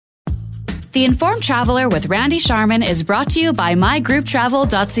The Informed Traveler with Randy Sharman is brought to you by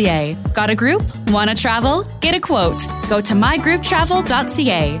mygrouptravel.ca. Got a group? Want to travel? Get a quote. Go to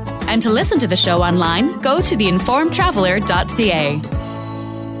mygrouptravel.ca. And to listen to the show online, go to theinformedtraveler.ca.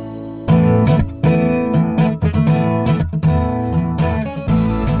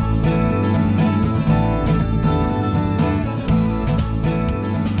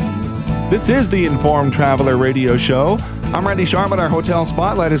 This is the Informed Traveler Radio Show. I'm Randy Sharman. Our hotel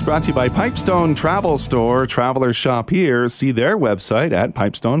spotlight is brought to you by Pipestone Travel Store. Travelers shop here. See their website at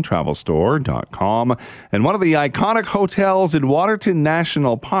pipestonetravelstore.com. And one of the iconic hotels in Waterton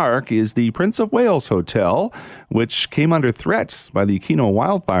National Park is the Prince of Wales Hotel, which came under threat by the Kino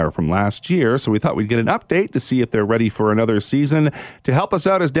wildfire from last year. So we thought we'd get an update to see if they're ready for another season. To help us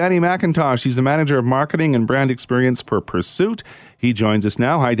out is Danny McIntosh. He's the manager of marketing and brand experience for Pursuit. He joins us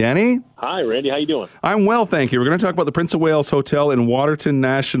now. Hi, Danny. Hi, Randy. How you doing? I'm well, thank you. We're going to talk about the Prince of Wales Hotel in Waterton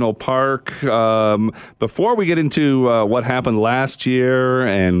National Park. Before we get into what happened last year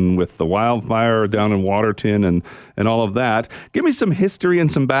and with the wildfire down in Waterton and all of that, give me some history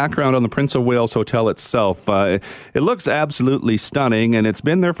and some background on the Prince of Wales Hotel itself. It looks absolutely stunning, and it's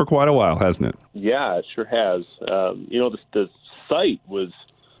been there for quite a while, hasn't it? Yeah, it sure has. The site was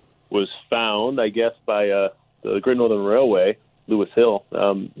found, I guess, by the Great Northern Railway, Lewis Hill,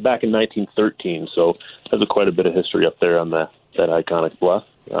 back in 1913. So there's quite a bit of history up there on that iconic bluff.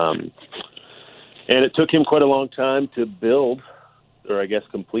 And it took him quite a long time to build, or I guess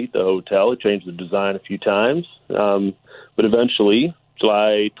complete the hotel. It changed the design a few times. But eventually,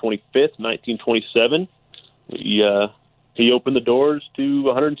 July 25th, 1927, he opened the doors to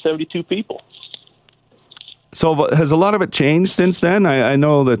 172 people. So has a lot of it changed since then? I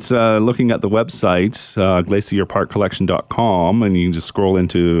know that looking at the website, glacierparkcollection.com, and you can just scroll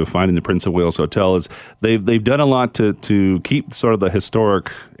into finding the Prince of Wales Hotel, is they've done a lot to keep sort of the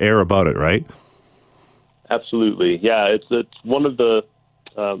historic air about it, right? Absolutely. Yeah, it's one of the,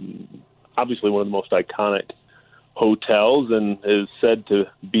 obviously one of the most iconic hotels, and is said to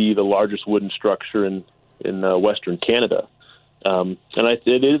be the largest wooden structure in Western Canada.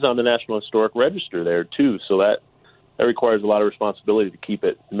 It is on the National Historic Register there too, so that requires a lot of responsibility to keep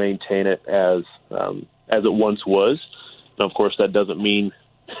it, maintain it as it once was. And of course, that doesn't mean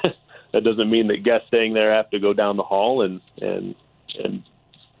that guests staying there have to go down the hall and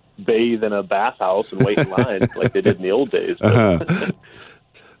bathe in a bathhouse and wait in line like they did in the old days.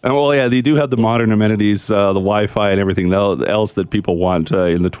 Well, yeah, they do have the modern amenities, the Wi-Fi and everything else that people want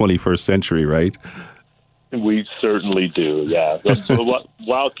in the 21st century, right? We certainly do, yeah. So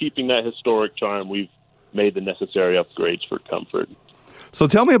while keeping that historic charm, we've made the necessary upgrades for comfort. So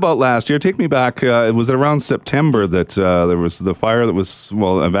tell me about last year. Take me back. Was it around September that there was the fire that was,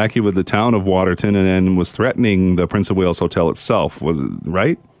 evacuated the town of Waterton and was threatening the Prince of Wales Hotel itself, was it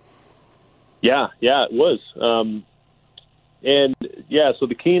right? Yeah, it was. So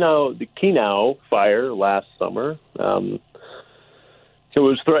the Kino fire last summer, it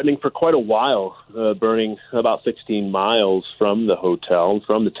was threatening for quite a while, burning about 16 miles from the hotel,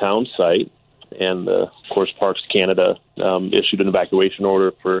 from the town site. And, of course, Parks Canada issued an evacuation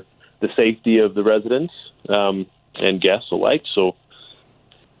order for the safety of the residents and guests alike. So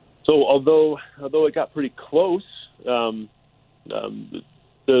although it got pretty close, the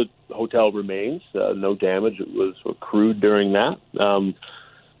hotel remains. No damage was accrued during that.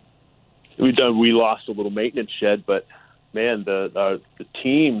 We lost a little maintenance shed, but man, the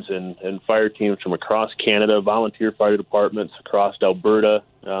teams and fire teams from across Canada, volunteer fire departments across Alberta,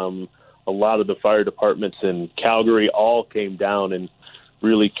 a lot of the fire departments in Calgary all came down and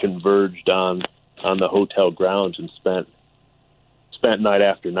really converged on the hotel grounds and spent night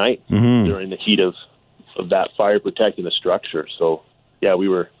after night during the heat of that fire protecting the structure. So yeah, we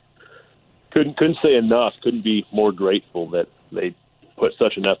couldn't say enough, couldn't be more grateful that they put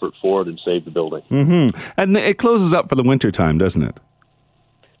such an effort forward and save the building. Mm-hmm. And it closes up for the winter time, doesn't it?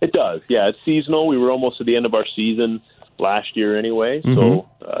 It does, yeah. It's seasonal. We were almost at the end of our season last year anyway, so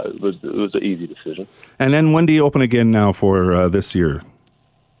it was an easy decision. And then when do you open again now for this year?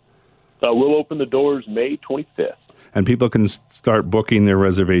 We'll open the doors May 25th. And people can start booking their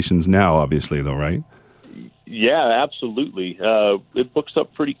reservations now, obviously, though, right? Yeah, absolutely. It books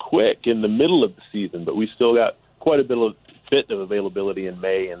up pretty quick in the middle of the season, but we still got quite a bit of availability in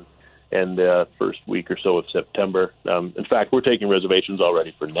May and the first week or so of September. In fact, we're taking reservations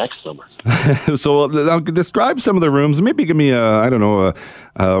already for next summer. So now describe some of the rooms. Maybe give me a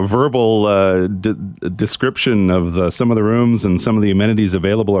verbal description of some of the rooms and some of the amenities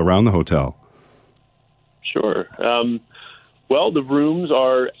available around the hotel. Sure. Well, the rooms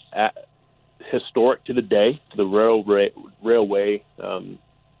are historic to the day. The railway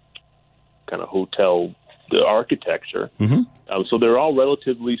kind of hotel architecture. So they're all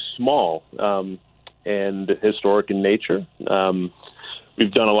relatively small and historic in nature.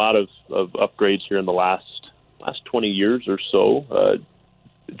 We've done a lot of upgrades here in the last 20 years or so,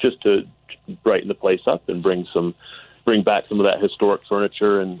 just to brighten the place up and bring back some of that historic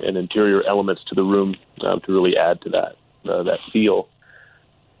furniture and interior elements to the room to really add to that feel.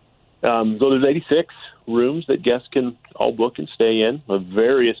 So there's 86 rooms that guests can all book and stay in of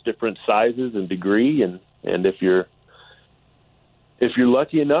various different sizes and degree, and if you're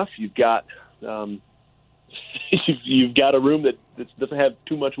lucky enough, you've got you've got a room that doesn't have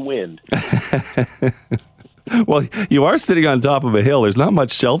too much wind. Well, you are sitting on top of a hill. There's not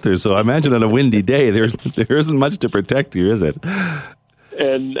much shelter, so I imagine on a windy day there isn't much to protect you, is it?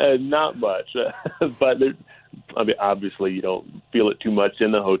 And not much, but obviously you don't feel it too much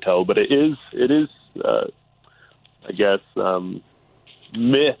in the hotel. But it is, I guess,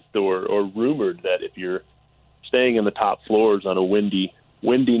 myth or rumored that if you're staying in the top floors on a windy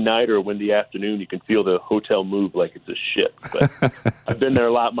night or a windy afternoon, you can feel the hotel move like it's a ship. But I've been there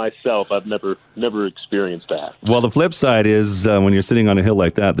a lot myself. I've never experienced that. Well, the flip side is when you're sitting on a hill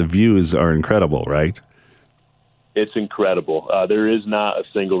like that, the views are incredible, right? It's incredible. There is not a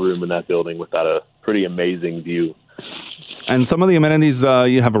single room in that building without a pretty amazing view. And some of the amenities,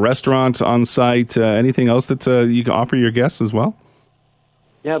 you have a restaurant on site. Anything else that you can offer your guests as well?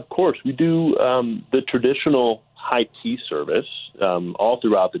 Yeah, of course. We do the traditional high tea service all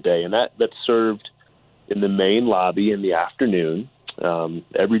throughout the day, and that's served in the main lobby in the afternoon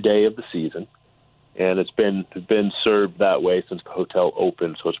every day of the season. And it's been served that way since the hotel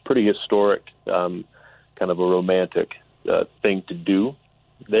opened, so it's pretty historic, kind of a romantic thing to do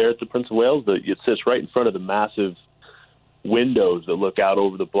there at the Prince of Wales. It sits right in front of the massive windows that look out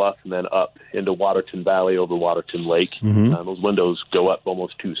over the bluff and then up into Waterton Valley over Waterton Lake. Those windows go up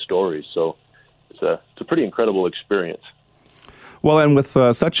almost 2 stories, so it's a pretty incredible experience. Well, and with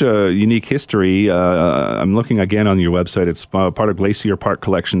such a unique history, I'm looking again on your website. It's part of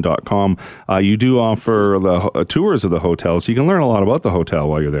glacierparkcollection.com. You do offer the tours of the hotel, so you can learn a lot about the hotel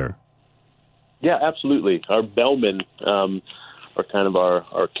while you're there. Yeah, absolutely. Our bellmen are kind of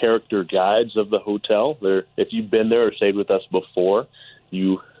our character guides of the hotel. If you've been there or stayed with us before,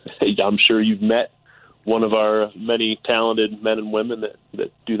 I'm sure you've met one of our many talented men and women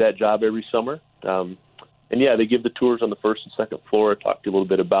that do that job every summer. And yeah, they give the tours on the first and second floor, talk to you a little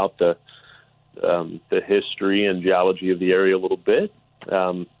bit about the history and geology of the area a little bit,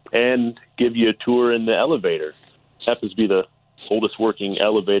 and give you a tour in the elevator. It happens to be the oldest working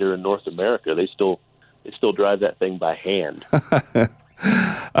elevator in North America. They still drive that thing by hand.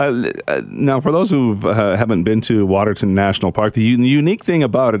 Now, for those who haven't been to Waterton National Park, the unique thing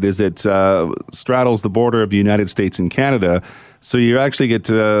about it is it straddles the border of the United States and Canada. So you actually get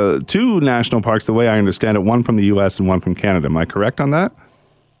 2 national parks, the way I understand it, one from the U.S. and one from Canada. Am I correct on that?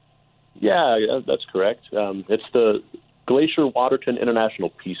 Yeah, that's correct. It's the Glacier Waterton International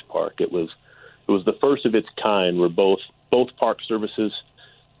Peace Park. It was the first of its kind where both park services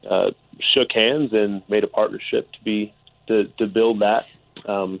shook hands and made a partnership to build that,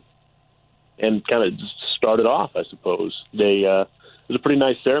 and kind of just started off, I suppose. There's a pretty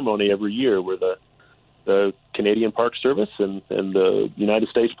nice ceremony every year where the Canadian Park Service and the United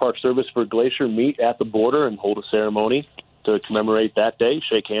States Park Service for Glacier meet at the border and hold a ceremony to commemorate that day,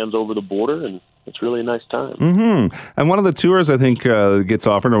 shake hands over the border, and it's really a nice time. And one of the tours, I think, gets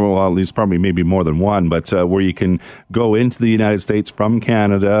offered, or well, at least probably maybe more than one, but where you can go into the United States from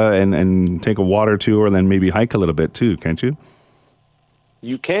Canada and take a water tour and then maybe hike a little bit too, can't you?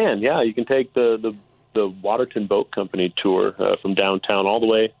 You can, yeah. You can take the Waterton Boat Company tour from downtown all the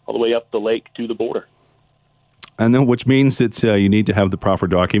way up the lake to the border. And then, which means that you need to have the proper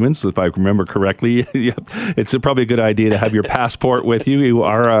documents. If I remember correctly, it's probably a good idea to have your passport with you. You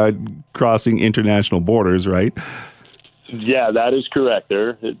are crossing international borders, right? Yeah, that is correct.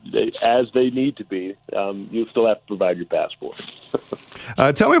 They're as they need to be. You still have to provide your passport.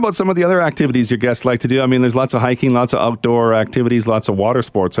 Tell me about some of the other activities your guests like to do. I mean, there's lots of hiking, lots of outdoor activities, lots of water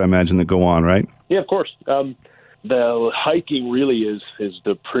sports, I imagine, that go on, right? Yeah, of course. The hiking really is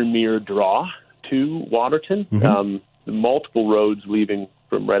the premier draw to Waterton. Multiple roads leaving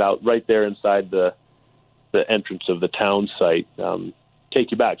from right there inside the entrance of the town site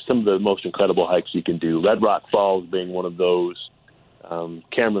take you back. Some of the most incredible hikes you can do. Red Rock Falls being one of those.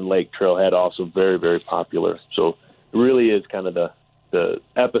 Cameron Lake Trailhead also very, very popular. So it really is kind of the the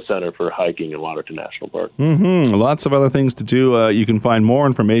epicenter for hiking in Waterton National Park. Lots of other things to do. You can find more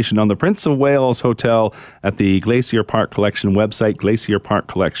information on the Prince of Wales Hotel at the Glacier Park Collection website,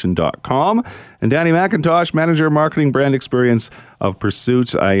 glacierparkcollection.com. And Danny McIntosh, Manager of Marketing Brand Experience of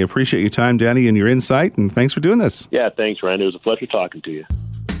Pursuit. I appreciate your time, Danny, and your insight, and thanks for doing this. Yeah, thanks, Randy. It was a pleasure talking to you.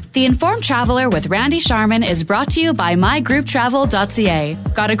 The Informed Traveler with Randy Sharman is brought to you by mygrouptravel.ca.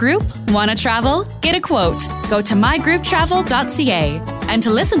 Got a group? Want to travel? Get a quote. Go to mygrouptravel.ca. And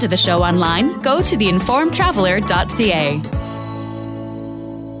to listen to the show online, go to theinformedtraveler.ca.